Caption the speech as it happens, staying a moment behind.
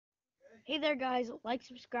Hey there, guys. Like,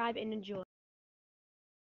 subscribe, and enjoy.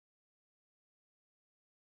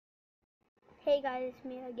 Hey guys, it's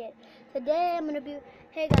me again. Today I'm gonna be.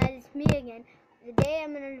 Hey guys, it's me again. Today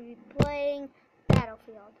I'm gonna be playing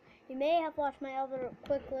Battlefield. You may have watched my other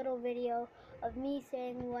quick little video of me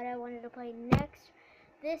saying what I wanted to play next.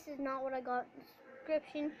 This is not what I got in the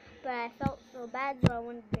description, but I felt so bad, so I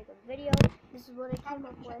wanted to make a video. This is what I came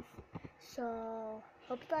up with. So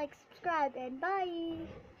hope you like, subscribe, and bye.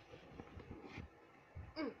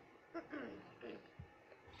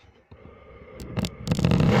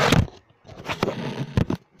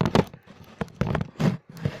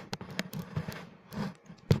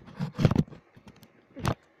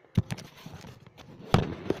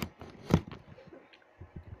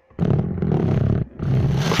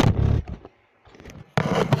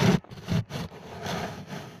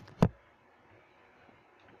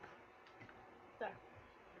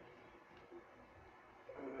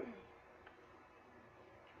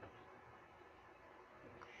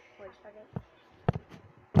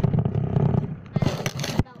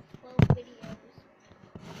 About 12 videos.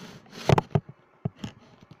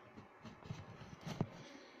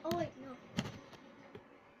 Oh wait, no.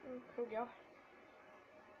 Here we go.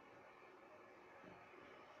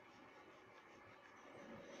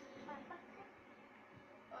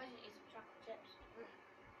 Oh, I just ate some chocolate chips.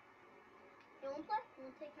 You want to play? You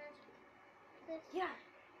want to take turns? This? Yeah,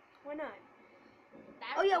 why not? Oh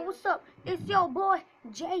Battlefield. yeah, what's up? It's your boy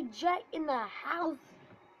JJ in the house.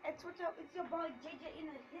 What's up? It's your boy JJ in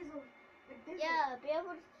the hizzle. Yeah, be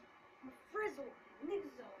able to Frizzle.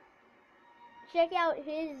 Nizzle. check out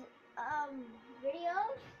his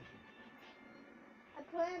videos. I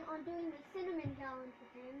plan on doing the cinnamon challenge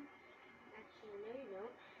with him. Actually, no, you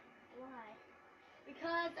don't. Why?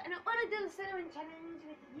 Because I don't want to do the cinnamon challenge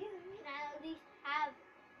with you. Can I at least have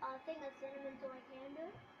a thing of cinnamon so I can do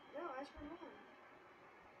it? No, ask my mom.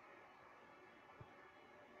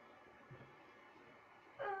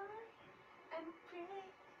 I'm a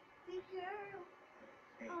pretty girl.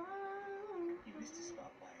 Hey, Oh. you missed a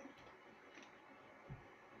spotlight.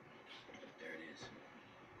 There it is.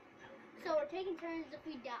 So we're taking turns if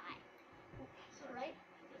we die, Sorry. right?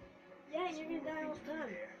 Yeah, and you're gonna die all the time.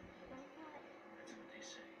 There. That's what they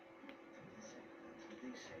say. That's what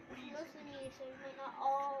they say. What do you Mostly think? me, so you might not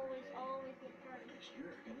always get I turns. guess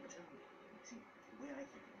you're gonna tell me. See, the way I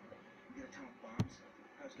think of it, we got atomic bombs,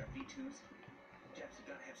 I've got V2s, Japs have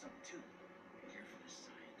gotta have something too. Here for the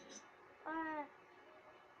scientist.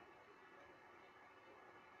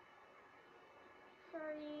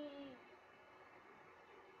 Sorry.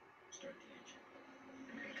 Start the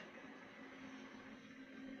engine.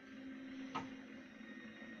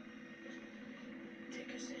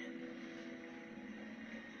 Take us in.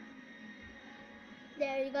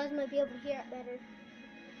 There, you guys might be able to hear it better.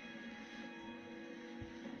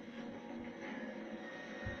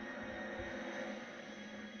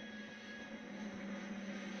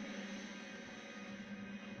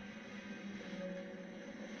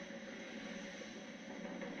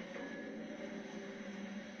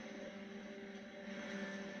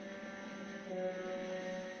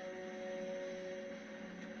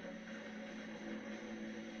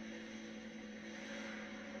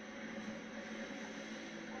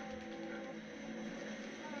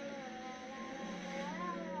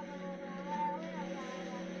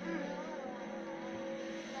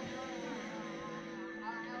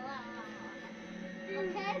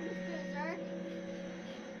 Okay, Mr. Zerk.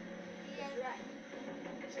 Yes.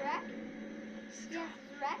 Zerk? Yes,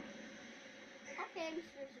 Zerk. Okay,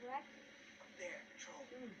 Mr. Zerk. There, control.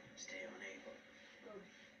 Stay on able.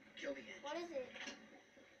 Kill the engine. What is it?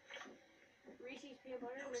 Reese's peanut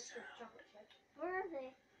butter No mixed with sound. chocolate chips. Where are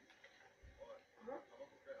they?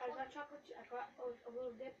 I got chocolate. I got a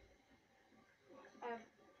little dip of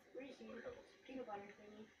Reese's peanut butter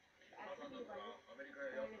thingy. Add some peanut butter, and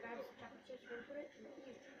then I got some chocolate chips and put it in the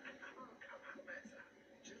ear.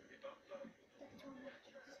 That's too much.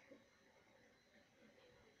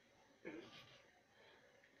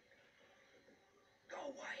 Go,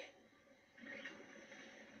 Wyatt.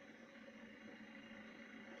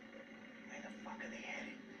 Where the fuck are they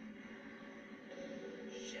headed?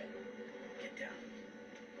 Shit. Get down.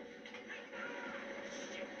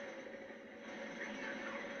 Shit.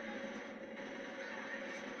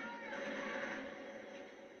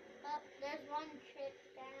 Oh, there's one chip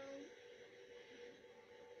down.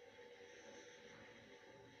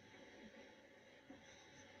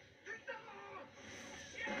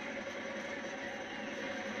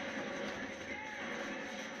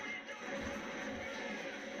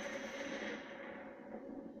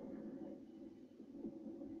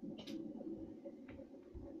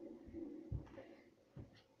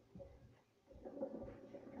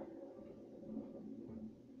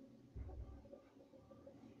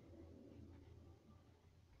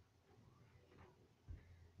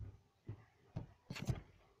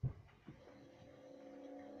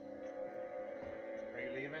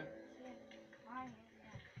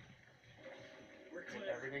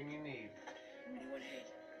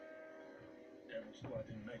 squad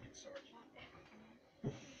didn't make it, Sarge.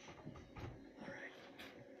 All right.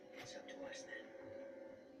 It's up to us then.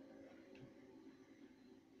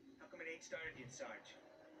 How come it ain't started yet, Sarge?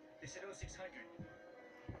 They said 0600.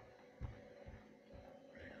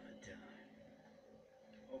 Right on time.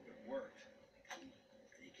 Hope it worked.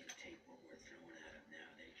 If they can take what we're throwing at them now,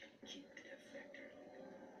 they can keep the defector.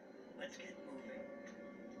 Let's get moving.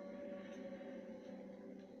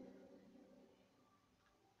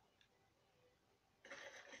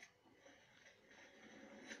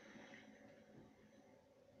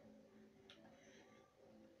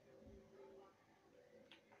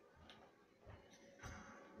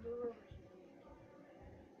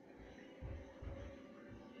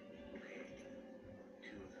 Okay,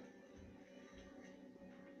 two of them.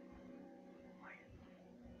 Quiet.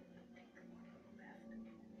 Take the one on the left.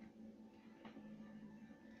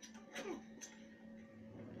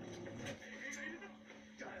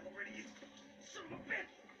 Die already, you son of a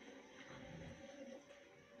bitch!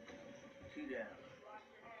 Two down.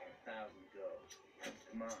 1,000 go.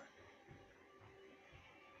 Come on.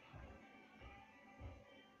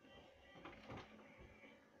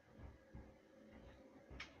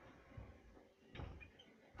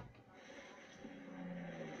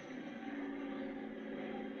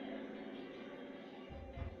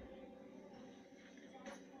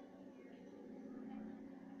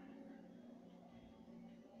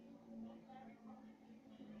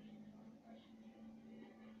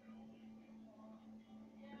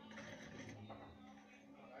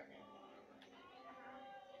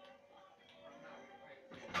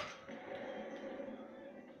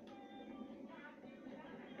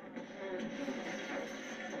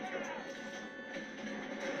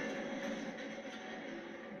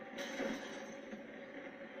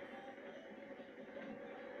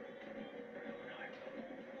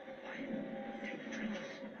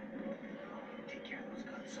 Take care of those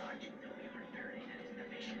guns, Sarge. No, we aren't parrying it in the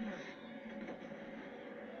mission.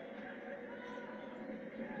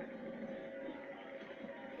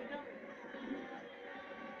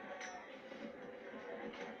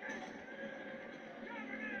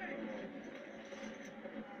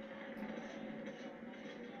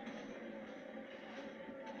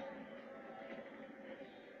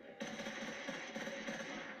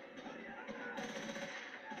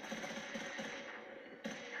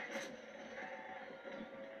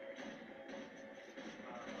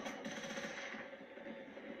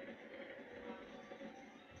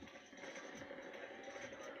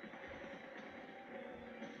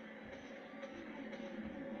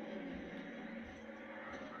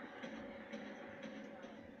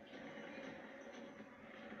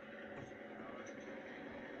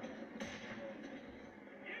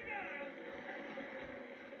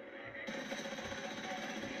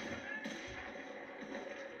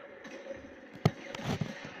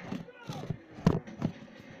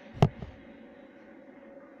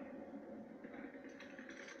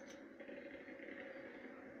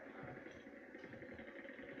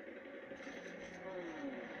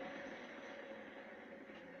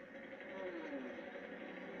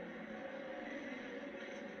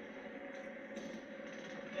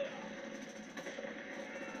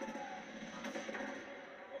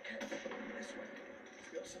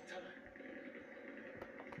 Some time.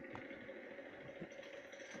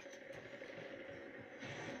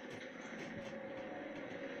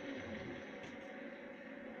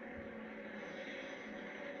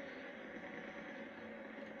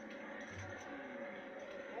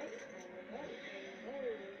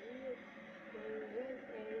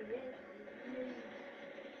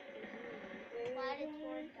 Glad it's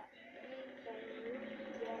worked out.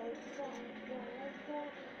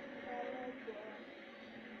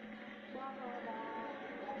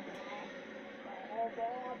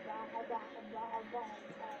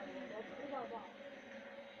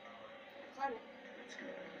 Climb it. Let's go.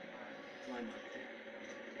 Climb up there.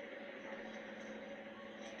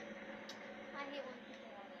 I hate when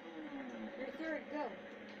people are. Your third, go.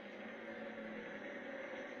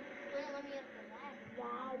 Wouldn't let me up the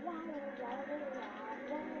ladder.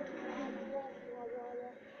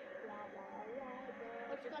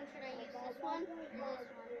 Which one should I use? This one or this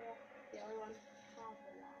one? The other one.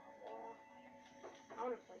 I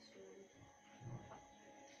want to play Stream.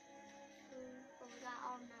 But we got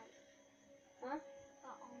all night. Huh?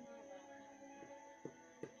 Got all night.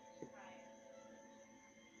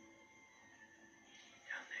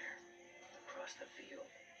 Down there. Across the field.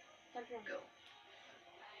 Touchdown. Go.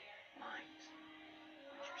 Mines.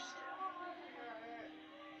 Watch your step.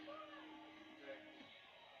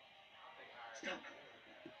 Stop.